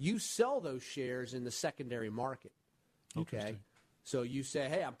 you sell those shares in the secondary market. Okay? So you say,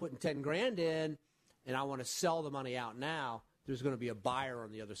 hey, I'm putting $10,000 in, and I want to sell the money out now. There's going to be a buyer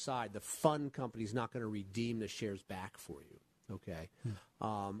on the other side. The fund company's not going to redeem the shares back for you. Okay,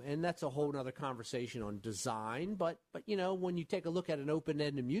 and that's a whole other conversation on design. But when you take a look at an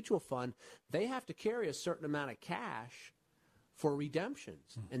open-ended mutual fund, they have to carry a certain amount of cash for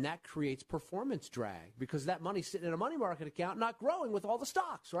redemptions, and that creates performance drag because that money's sitting in a money market account, not growing with all the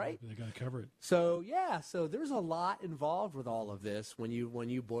stocks, right? They got to cover it. So so there's a lot involved with all of this when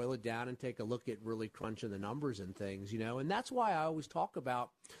you boil it down and take a look at really crunching the numbers and things, and that's why I always talk about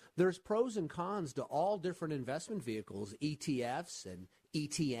there's pros and cons to all different investment vehicles, ETFs and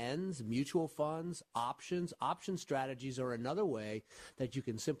ETNs, mutual funds, options. Option strategies are another way that you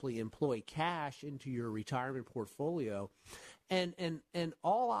can simply employ cash into your retirement portfolio. And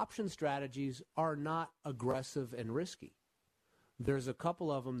all option strategies are not aggressive and risky. There's a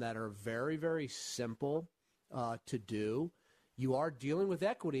couple of them that are very, very simple to do. You are dealing with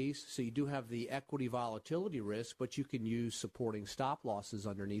equities, so you do have the equity volatility risk, but you can use supporting stop losses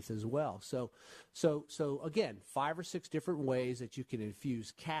underneath as well. So again, 5 or 6 different ways that you can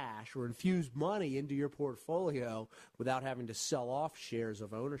infuse cash or infuse money into your portfolio without having to sell off shares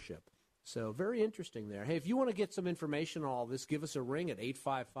of ownership. So very interesting there. Hey, if you want to get some information on all this, give us a ring at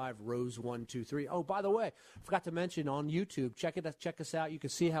 855-ROSE-123. Oh, by the way, I forgot to mention on YouTube, check us out. You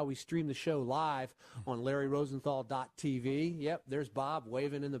can see how we stream the show live on LarryRosenthal.tv. Yep, there's Bob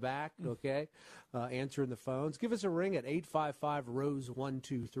waving in the back, okay, answering the phones. Give us a ring at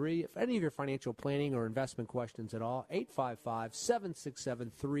 855-ROSE-123. If any of your financial planning or investment questions at all,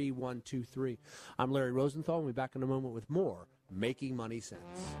 855-767-3123. I'm Larry Rosenthal, and we'll be back in a moment with more Making Money Sense.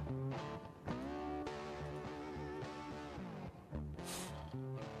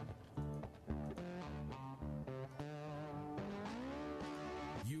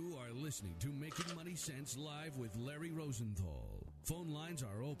 You are listening to Making Money Sense live with Larry Rosenthal. Phone lines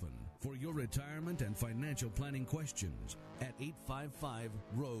are open for your retirement and financial planning questions at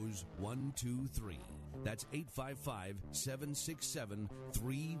 855-ROSE-123. That's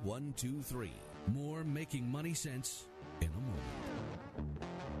 855-767-3123. More Making Money Sense in a moment.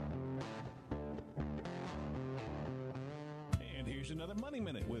 here's another Money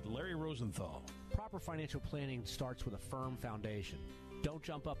Minute with Larry Rosenthal. Proper financial planning starts with a firm foundation. Don't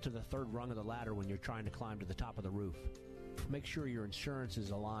jump up to the third rung of the ladder when you're trying to climb to the top of the roof. Make sure your insurance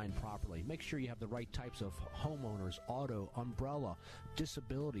is aligned properly. Make sure you have the right types of homeowners, auto, umbrella,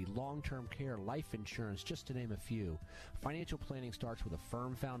 disability, long-term care, life insurance, just to name a few. Financial planning starts with a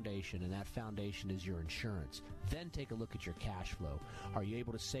firm foundation, and that foundation is your insurance. Then take a look at your cash flow. Are you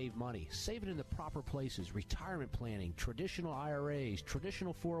able to save money? Save it in the proper places. Retirement planning, traditional IRAs,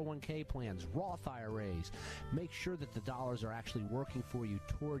 traditional 401k plans, Roth IRAs. Make sure that the dollars are actually working for you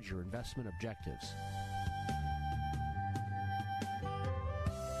towards your investment objectives.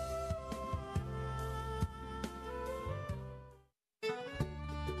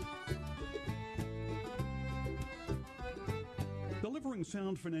 Delivering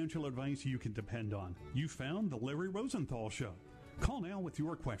sound financial advice you can depend on. You found The Larry Rosenthal Show. Call now with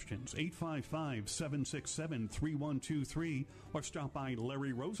your questions, 855-767-3123, or stop by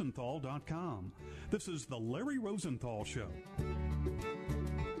LarryRosenthal.com. This is The Larry Rosenthal Show.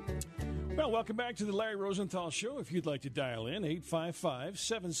 Well, welcome back to the Larry Rosenthal Show. If you'd like to dial in,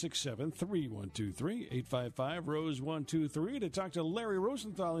 855-767-3123, 855-ROSE123 to talk to Larry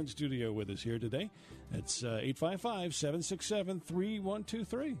Rosenthal in studio with us here today. That's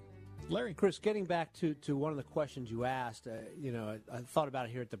 855-767-3123. Larry. Chris, getting back to one of the questions you asked, I thought about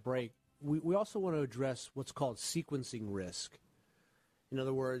it here at the break. We also want to address what's called sequencing risk. In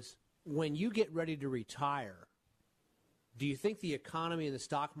other words, when you get ready to retire, do you think the economy and the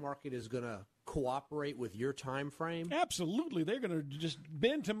stock market is going to cooperate with your time frame? Absolutely. They're going to just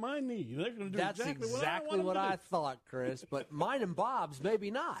bend to my knee. They're going to do exactly what I thought, Chris. But mine and Bob's maybe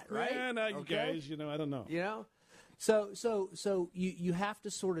not, right? Yeah, no, you guys, I don't know. So you have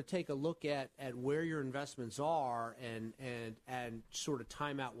to sort of take a look at where your investments are and sort of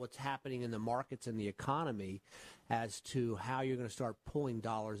time out what's happening in the markets and the economy as to how you're going to start pulling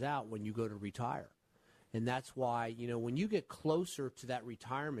dollars out when you go to retire. And that's why, when you get closer to that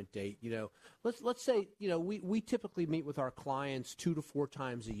retirement date, let's say, we typically meet with our clients 2 to 4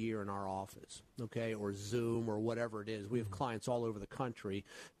 times a year in our office, okay, or Zoom or whatever it is. We have clients all over the country.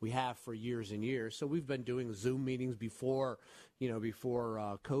 We have for years and years. So we've been doing Zoom meetings before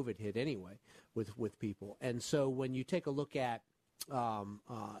COVID hit anyway with people. And so when you take a look at,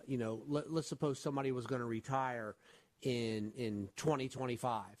 let's suppose somebody was going to retire in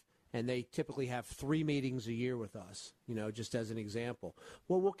 2025. And they typically have 3 meetings a year with us, just as an example.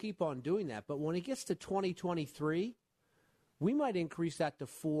 Well, we'll keep on doing that. But when it gets to 2023, we might increase that to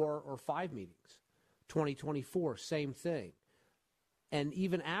 4 or 5 meetings. 2024, same thing. And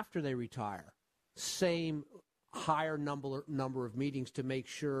even after they retire, same higher number of meetings to make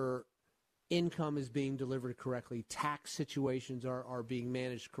sure income is being delivered correctly, tax situations are being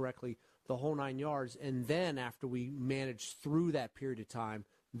managed correctly, the whole 9 yards. And then after we manage through that period of time,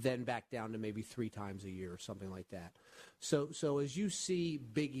 then back down to maybe 3 times a year or something like that. So as you see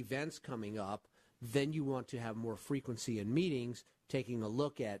big events coming up, then you want to have more frequency in meetings, taking a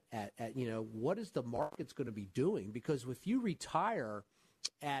look at what is the market's going to be doing? Because if you retire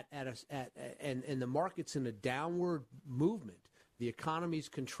and the market's in a downward movement, the economy's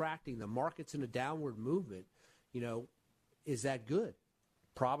contracting, the market's in a downward movement, is that good?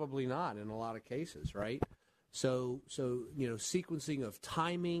 Probably not in a lot of cases, right? So sequencing of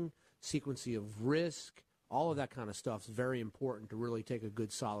timing, sequencing of risk, all of that kind of stuff is very important to really take a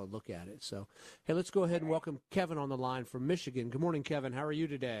good, solid look at it. So, hey, let's go ahead and welcome Kevin on the line from Michigan. Good morning, Kevin. How are you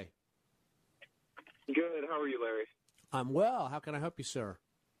today? Good. How are you, Larry? I'm well. How can I help you, sir?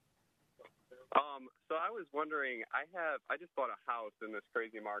 So I was wondering, I just bought a house in this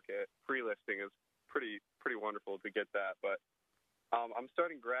crazy market. Free listing is pretty wonderful to get that, but I'm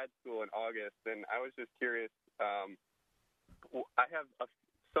starting grad school in August, and I was just curious. I have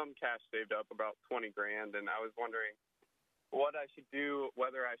some cash saved up, about $20,000, and I was wondering what I should do,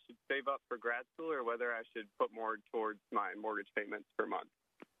 whether I should save up for grad school or whether I should put more towards my mortgage payments per month.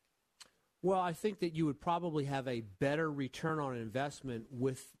 Well, I think that you would probably have a better return on investment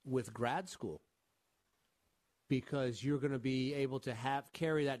with grad school, because you're going to be able to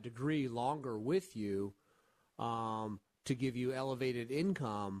carry that degree longer with you to give you elevated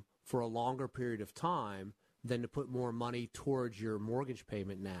income for a longer period of time than to put more money towards your mortgage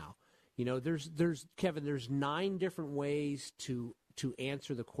payment now. There's Kevin, there's 9 different ways to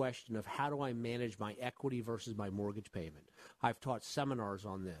answer the question of how do I manage my equity versus my mortgage payment. I've taught seminars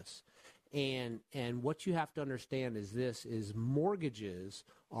on this. And what you have to understand is mortgages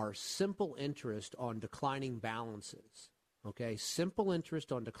are simple interest on declining balances. Okay, simple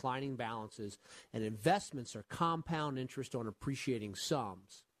interest on declining balances, and investments are compound interest on appreciating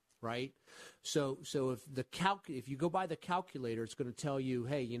sums. right? So if you go by the calculator, it's going to tell you,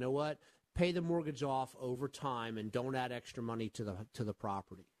 hey, you know what? Pay the mortgage off over time and don't add extra money to the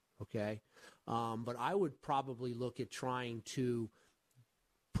property, okay? But I would probably look at trying to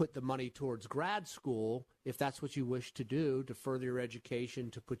put the money towards grad school, if that's what you wish to do, to further your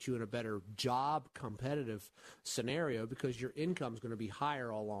education, to put you in a better job competitive scenario, because your income is going to be higher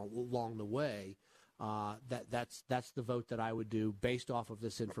along the way. That's the vote that I would do based off of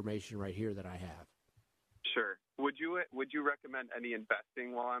this information right here that I have. Sure. Would you recommend any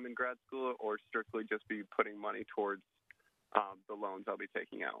investing while I'm in grad school, or strictly just be putting money towards the loans I'll be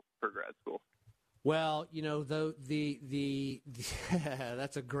taking out for grad school? Well, you know, the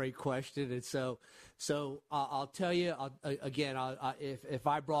that's a great question, and so I'll tell you again. If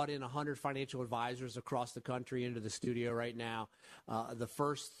I brought in 100 financial advisors across the country into the studio right now, the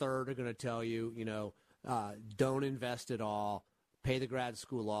first third are going to tell you, you know, don't invest at all, pay the grad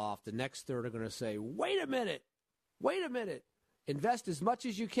school off. The next third are going to say, wait a minute, invest as much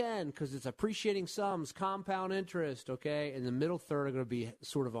as you can because it's appreciating sums, compound interest, okay? And the middle third are going to be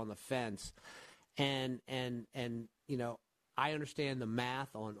sort of on the fence. And you know, I understand the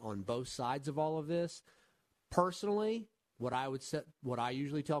math on both sides of all of this. Personally, what I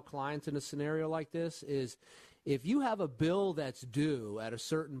usually tell clients in a scenario like this is, if you have a bill that's due at a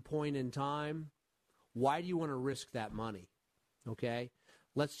certain point in time, why do you want to risk that money? Okay?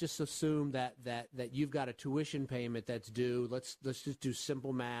 Let's just assume that you've got a tuition payment that's due. Let's just do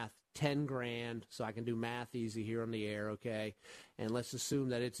simple math, $10,000, so I can do math easy here on the air, okay? And let's assume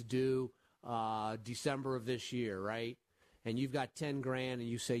that it's due December of this year, right? And you've got $10,000, and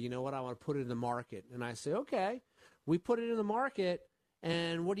you say, you know what, I want to put it in the market. And I say, okay, we put it in the market,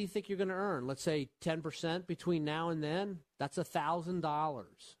 and what do you think you're going to earn? Let's say 10% between now and then. That's $1,000.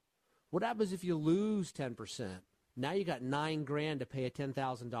 What happens if you lose 10%? Now you got $9,000 to pay a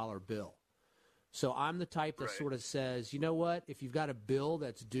 $10,000 bill. So I'm the type that sort of says, you know what, if you've got a bill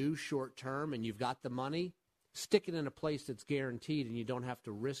that's due short term and you've got the money, stick it in a place that's guaranteed and you don't have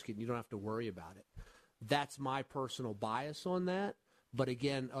to risk it and you don't have to worry about it. That's my personal bias on that. But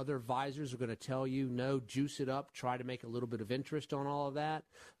again, other advisors are going to tell you, no, juice it up, try to make a little bit of interest on all of that.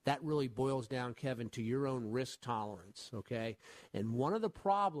 That really boils down, Kevin, to your own risk tolerance, okay? And one of the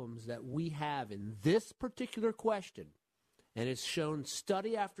problems that we have in this particular question, and it's shown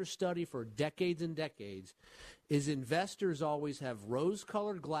study after study for decades and decades, is investors always have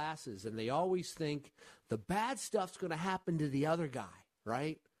rose-colored glasses, and they always think the bad stuff's going to happen to the other guy,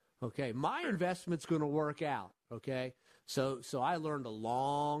 right? Okay, my investment's going to work out, okay? So I learned a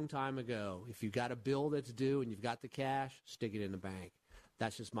long time ago, if you've got a bill that's due and you've got the cash, stick it in the bank.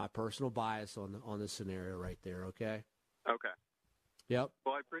 That's just my personal bias on this scenario right there, okay? Okay. Yep.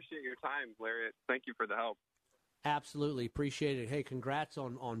 Well, I appreciate your time, Larry. Thank you for the help. Absolutely. Appreciate it. Hey, congrats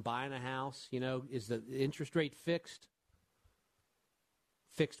on buying a house. You know, is the interest rate fixed?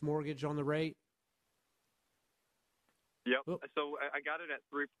 Fixed mortgage on the rate? Yep. Oop. So I got it at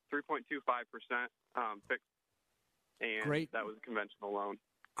 3.25% fixed. And great. That was a conventional loan.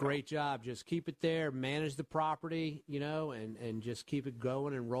 Great job. Just keep it there, manage the property, you know, and just keep it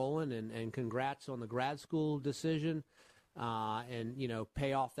going and rolling. And congrats on the grad school decision. And, you know,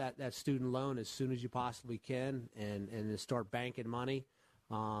 pay off that student loan as soon as you possibly can and then start banking money,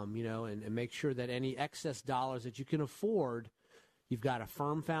 you know, and make sure that any excess dollars that you can afford, you've got a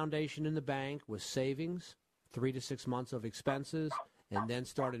firm foundation in the bank with savings, 3 to 6 months of expenses, and then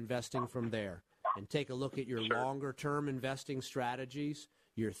start investing from there. And take a look at your longer-term investing strategies,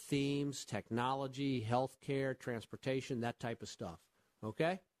 your themes, technology, healthcare, transportation, that type of stuff.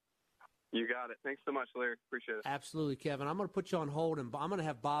 Okay? You got it. Thanks so much, Larry. Appreciate it. Absolutely, Kevin. I'm going to put you on hold, and I'm going to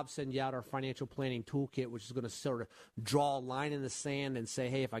have Bob send you out our financial planning toolkit, which is going to sort of draw a line in the sand and say,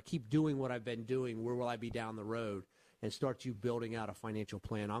 hey, if I keep doing what I've been doing, where will I be down the road? And start you building out a financial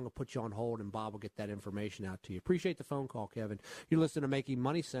plan. I'm going to put you on hold, and Bob will get that information out to you. Appreciate the phone call, Kevin. You're listening to Making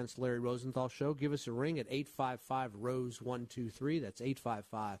Money Sense, Larry Rosenthal Show. Give us a ring at 855-ROSE-123. That's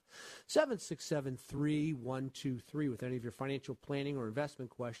 855-767-3123 with any of your financial planning or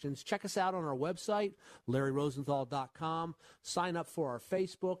investment questions. Check us out on our website, LarryRosenthal.com. Sign up for our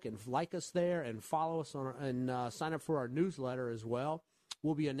Facebook and like us there, and follow us and sign up for our newsletter as well.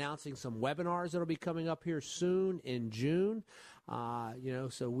 We'll be announcing some webinars that will be coming up here soon in June. You know,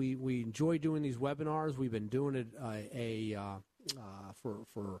 so we enjoy doing these webinars. We've been doing it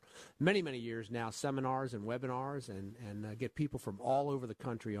for many, many years now, seminars and webinars, and get people from all over the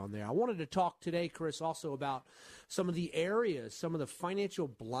country on there. I wanted to talk today, Chris, also about some of the areas, some of the financial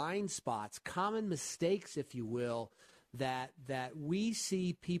blind spots, common mistakes, if you will, that we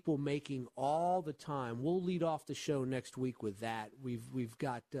see people making all the time. We'll lead off the show next week with that. We've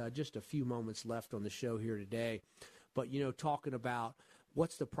got just a few moments left on the show here today, but talking about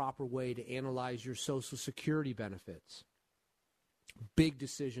what's the proper way to analyze your Social Security benefits. Big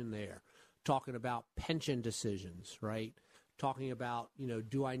decision there. Talking about pension decisions, right? Talking about,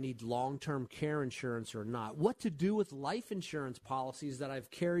 do I need long-term care insurance or not? What to do with life insurance policies that I've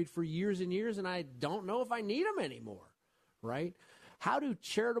carried for years and years and I don't know if I need them anymore, right? How does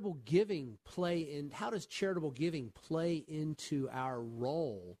charitable giving play into our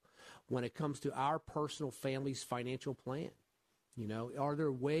role when it comes to our personal family's financial plan? Are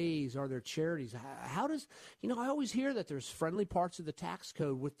there ways, are there charities? How does, I always hear that there's friendly parts of the tax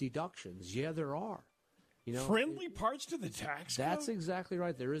code with deductions. Yeah, there are. Friendly parts to the tax code? That's exactly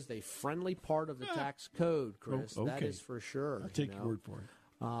right. There is a friendly part of the tax code, Chris. Oh, okay. That is for sure. I'll take your word for it.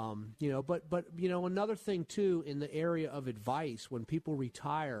 But another thing, too, in the area of advice, when people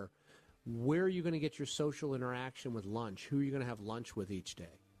retire, where are you going to get your social interaction with lunch? Who are you going to have lunch with each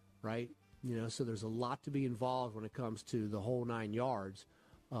day, right? So there's a lot to be involved when it comes to the whole 9 yards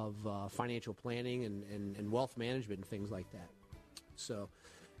of financial planning and wealth management and things like that. So,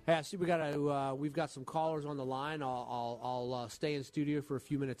 hey, I see we've got some callers on the line. I'll stay in studio for a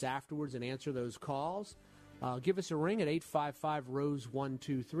few minutes afterwards and answer those calls. Give us a ring at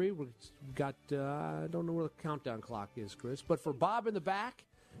 855-ROSE-123. We've got I don't know where the countdown clock is, Chris, but for Bob in the back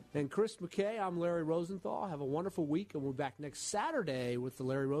and Chris McKay, I'm Larry Rosenthal. Have a wonderful week, and we'll be back next Saturday with the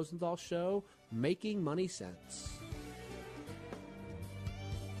Larry Rosenthal Show, Making Money Sense.